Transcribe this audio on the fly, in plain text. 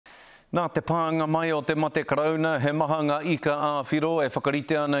Nā te pānga mai o te mate karauna, he mahanga ika a whiro e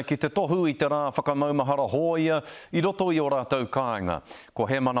whakarite ana ki te tohu i te rā whakamaumahara hoia i roto i o rātou kāinga. Ko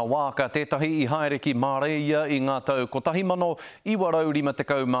Hemana Waaka tētahi i haere ki Māori i ngā tau ko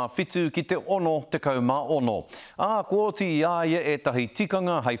 1957 ki te ono te kaumā ono. Ko oti i aia e tahi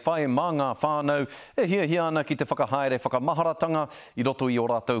tikanga hei whae mā ngā whānau e hiahia ana ki te whakahaere whakamaharatanga i roto i o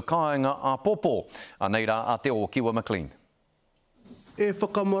rātou kāinga a popo. Aneira a te o Kiwa McLean. E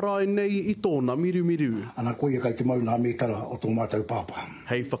whakamarai nei i tōna mirumiru. Ana koe kai te mauna metara o tō mātou pāpā.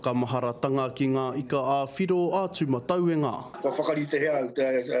 Hei whakamaharatanga ki ngā ika a whiro a tūmatauenga. Ko whakarite hea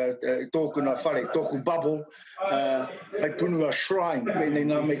tōku nā whare, tōku bubble, hei punu a shrine, nei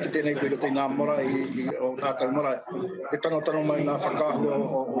nā me ki tēnei koe rote ngā marae o tātou marae. E tano mai ngā whakahua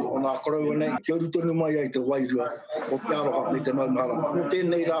o ngā korau nei, ki orutonu mai ai te wairua o te aroha me te maumahara. O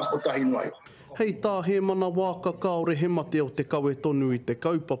tēnei rā ko tahi mai. Hei tā Hemana Waaka kaore he mate o te kawe tonu i te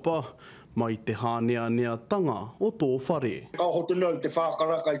kaupapa, mai te hānea tanga o tō whare. Ka hotu nau te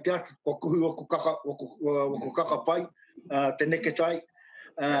whākaraka i te atu, o kuhu o kaka pai, te neketai,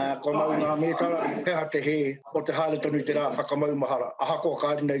 ko mau ngā mētara, peha te he o te haere tonu i te rā whakamaumahara. Ahako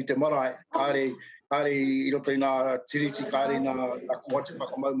kārina i te marae, kāre i roto i ngā tiriti, kāre i ngā kuatia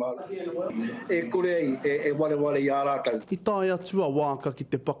whakamaumahara. E kore e ware i ā rātau. I tāi atua Waaka ki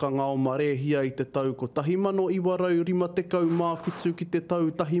te pakanga o Marehia i te tau ko 1957 ki te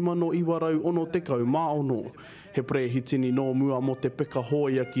tau 1960. He prehitini no mua mo te peka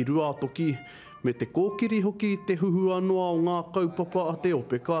hoia ki Ruatoki, me te kōkiri hoki te huhu anoa o ngā kaupapa a te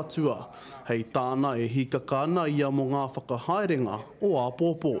ope kātua. Hei tāna e hikakana ia mo ngā whakahaerenga o a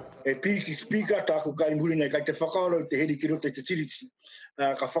pōpō. E piki spika tāku kai muri nei, kai te whakaaro te heri ki roto i te tiriti.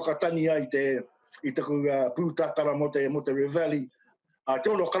 Ka whakatani ai te pūtatara mo te Reveli. Te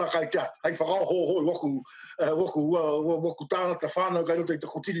ono karakai te atu, hei whakaohoi waku tāna te whānau kai roto i te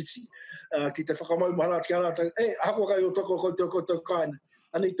kotiriti. Ki te whakamaumahara ki arata, hako kai o toko koutou kāina.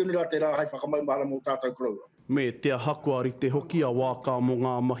 Anei tunu rā te rā hei whakamaumahara mo tātou koroura. Me te hakuari te hoki a Waaka mo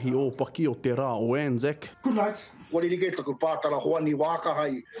ngā mahi ōpaki o te rā o Anzac. Good night. Waririke taku pātara hoani Waaka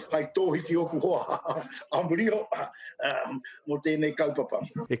hei tōhiki oku hoa. Amurio, mo tēnei kaupapa.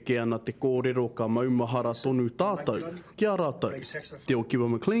 E ke ana te kōrero ka maumahara tonu tātou. Kia rātou. Te o Kiwa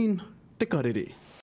McLean, te Karere.